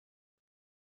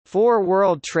4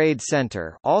 World Trade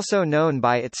Center, also known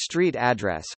by its street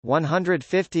address,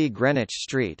 150 Greenwich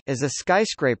Street, is a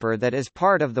skyscraper that is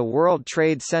part of the World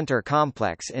Trade Center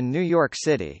complex in New York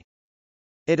City.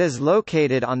 It is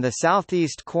located on the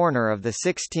southeast corner of the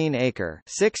 16-acre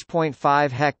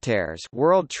 (6.5 hectares)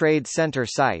 World Trade Center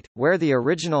site, where the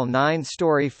original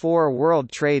 9-story 4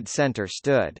 World Trade Center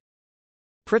stood.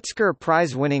 Pritzker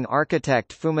Prize-winning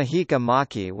architect Fumihiko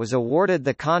Maki was awarded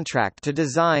the contract to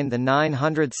design the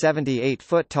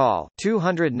 978-foot-tall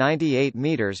 (298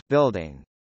 meters) building.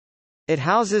 It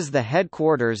houses the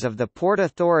headquarters of the Port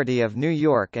Authority of New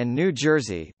York and New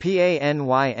Jersey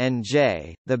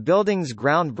 (PANYNJ). The building's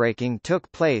groundbreaking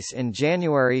took place in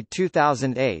January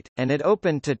 2008, and it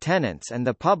opened to tenants and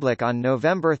the public on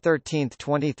November 13,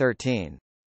 2013.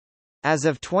 As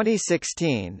of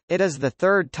 2016, it is the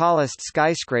third tallest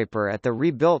skyscraper at the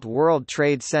rebuilt World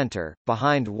Trade Center,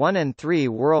 behind 1 and 3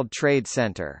 World Trade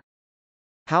Center.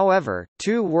 However,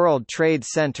 2 World Trade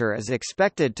Center is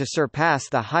expected to surpass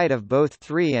the height of both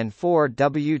 3 and 4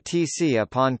 WTC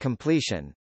upon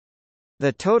completion.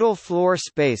 The total floor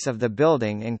space of the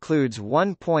building includes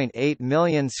 1.8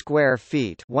 million square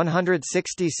feet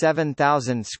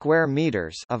 (167,000 square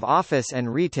meters) of office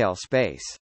and retail space.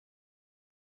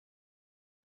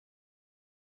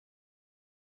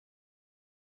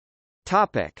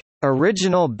 Topic: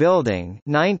 Original building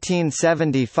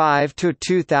 1975 to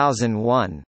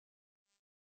 2001.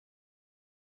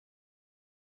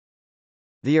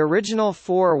 The original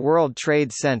 4 World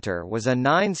Trade Center was a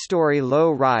 9-story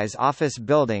low-rise office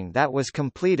building that was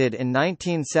completed in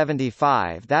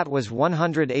 1975 that was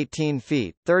 118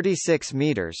 feet 36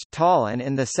 meters tall and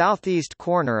in the southeast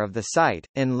corner of the site,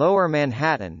 in Lower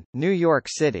Manhattan, New York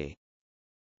City.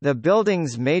 The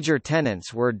building's major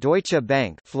tenants were Deutsche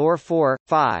Bank floor 4,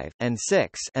 5, and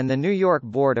 6 and the New York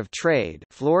Board of Trade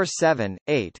floors 7,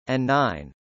 8, and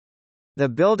 9. The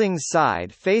building's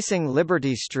side facing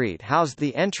Liberty Street housed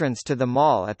the entrance to the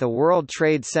mall at the World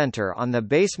Trade Center on the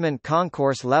basement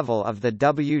concourse level of the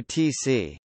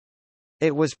WTC.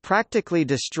 It was practically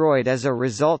destroyed as a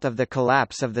result of the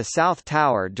collapse of the South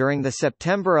Tower during the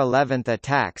September 11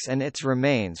 attacks, and its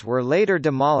remains were later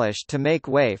demolished to make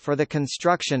way for the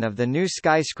construction of the new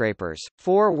skyscrapers,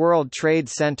 4 World Trade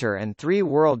Center and 3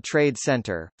 World Trade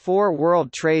Center. 4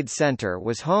 World Trade Center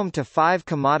was home to 5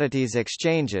 commodities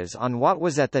exchanges on what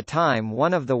was at the time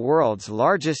one of the world's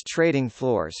largest trading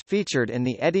floors, featured in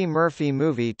the Eddie Murphy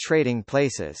movie Trading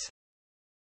Places.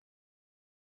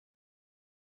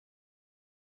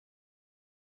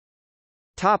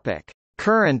 Topic: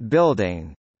 Current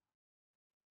building.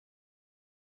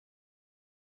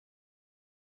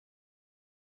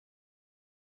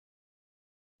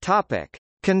 Topic: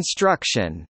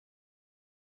 Construction.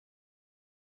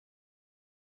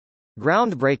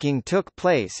 Groundbreaking took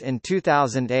place in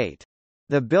 2008.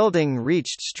 The building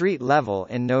reached street level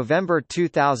in November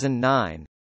 2009.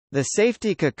 The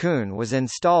safety cocoon was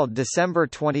installed December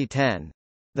 2010.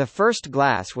 The first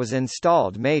glass was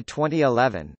installed May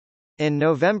 2011. In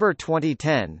November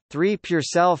 2010, 3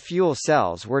 PureCell fuel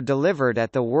cells were delivered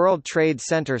at the World Trade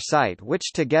Center site,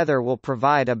 which together will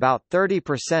provide about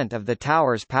 30% of the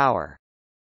tower's power.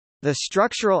 The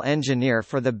structural engineer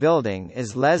for the building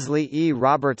is Leslie E.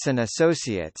 Robertson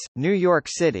Associates, New York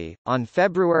City. On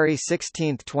February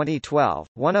 16, 2012,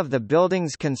 one of the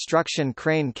building's construction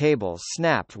crane cables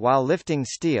snapped while lifting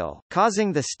steel,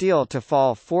 causing the steel to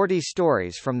fall 40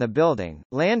 stories from the building,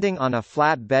 landing on a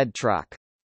flatbed truck.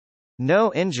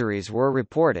 No injuries were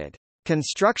reported.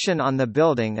 Construction on the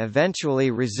building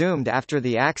eventually resumed after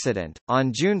the accident.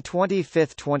 On June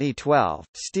 25, 2012,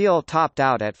 steel topped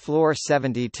out at floor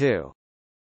 72.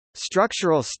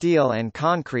 Structural steel and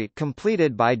concrete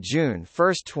completed by June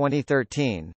 1,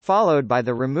 2013, followed by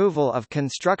the removal of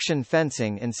construction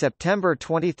fencing in September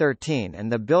 2013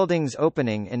 and the building's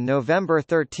opening in November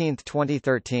 13,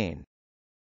 2013.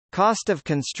 Cost of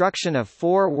construction of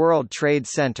 4 World Trade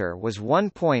Center was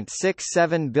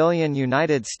 $1.67 billion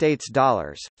United States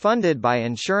dollars, funded by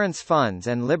insurance funds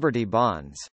and Liberty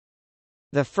bonds.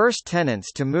 The first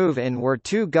tenants to move in were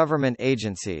 2 government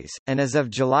agencies, and as of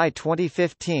July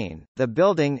 2015, the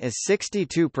building is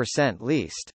 62%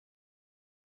 leased.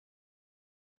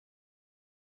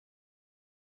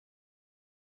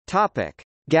 Topic: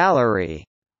 Gallery.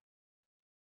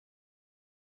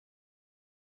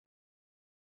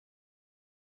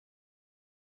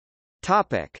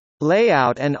 Topic: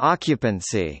 Layout and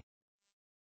occupancy.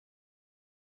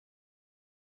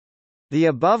 The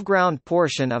above-ground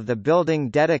portion of the building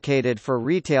dedicated for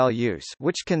retail use,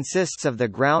 which consists of the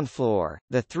ground floor,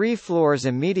 the 3 floors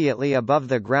immediately above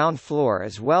the ground floor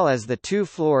as well as the 2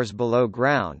 floors below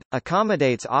ground,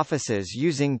 accommodates offices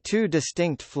using 2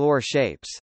 distinct floor shapes.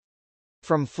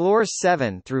 From floors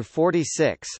 7 through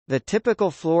 46, the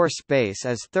typical floor space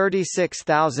is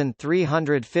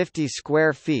 36,350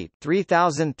 square feet,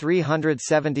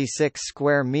 3,376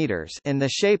 square meters, in the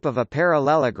shape of a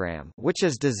parallelogram, which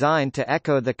is designed to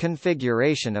echo the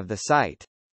configuration of the site.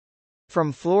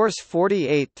 From floors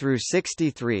 48 through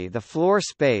 63, the floor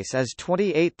space is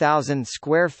 28,000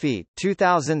 square feet,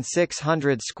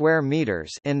 2,600 square meters,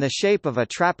 in the shape of a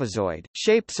trapezoid,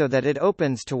 shaped so that it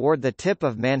opens toward the tip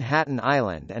of Manhattan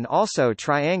Island and also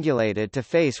triangulated to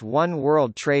face One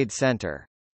World Trade Center.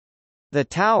 The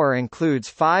tower includes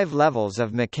 5 levels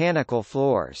of mechanical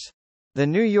floors. The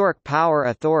New York Power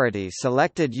Authority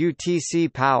selected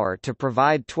UTC Power to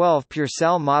provide 12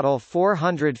 PureCell Model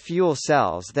 400 fuel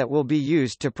cells that will be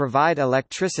used to provide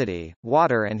electricity,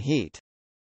 water and heat.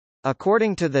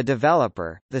 According to the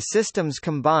developer, the systems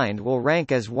combined will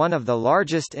rank as one of the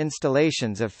largest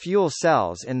installations of fuel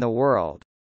cells in the world.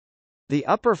 The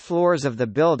upper floors of the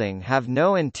building have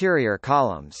no interior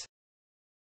columns.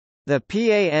 The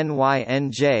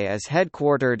PANYNJ is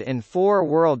headquartered in 4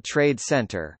 World Trade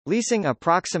Center, leasing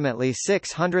approximately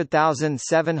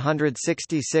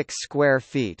 600,766 square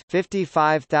feet,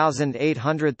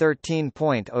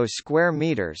 55,813.0 square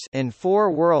meters in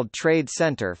 4 World Trade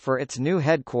Center for its new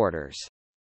headquarters.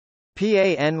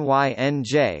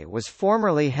 PANYNJ was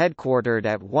formerly headquartered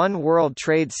at One World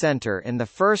Trade Center in the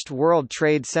First World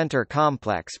Trade Center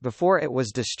complex before it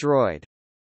was destroyed.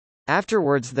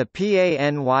 Afterwards the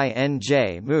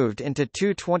PANYNJ moved into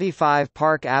 225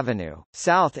 Park Avenue,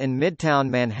 south in Midtown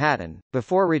Manhattan,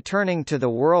 before returning to the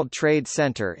World Trade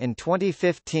Center in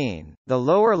 2015. The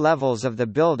lower levels of the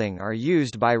building are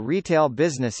used by retail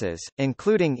businesses,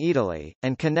 including Eataly,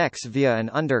 and connects via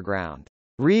an underground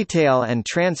retail and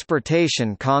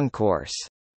transportation concourse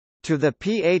to the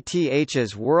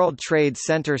PATH's World Trade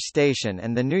Center station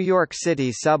and the New York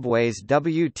City Subway's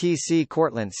WTC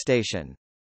Cortlandt station.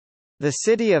 The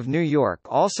City of New York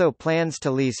also plans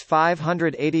to lease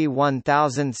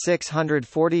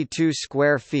 581,642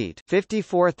 square feet,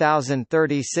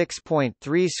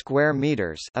 54,036.3 square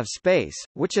meters of space,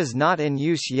 which is not in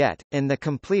use yet, in the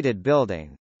completed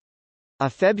building. A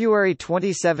February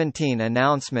 2017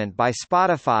 announcement by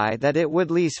Spotify that it would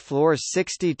lease floors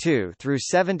 62 through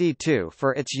 72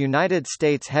 for its United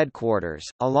States headquarters,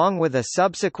 along with a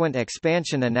subsequent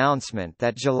expansion announcement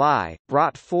that July,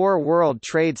 brought 4 World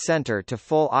Trade Center to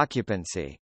full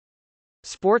occupancy.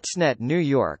 Sportsnet New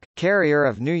York, carrier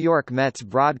of New York Mets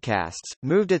broadcasts,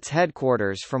 moved its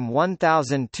headquarters from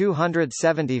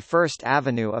 1271st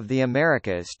Avenue of the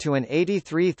Americas to an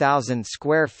 83,000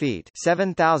 square feet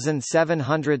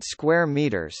 (7,700 square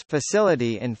meters)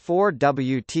 facility in 4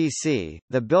 WTC.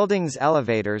 The building's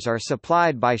elevators are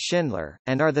supplied by Schindler,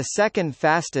 and are the second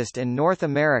fastest in North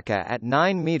America at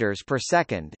 9 meters per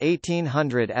second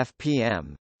 (1800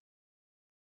 fpm).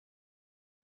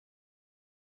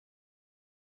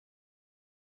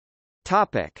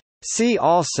 Topic. See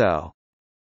also: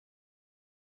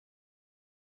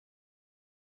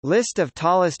 List of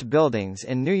tallest buildings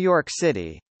in New York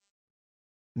City,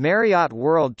 Marriott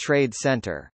World Trade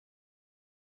Center.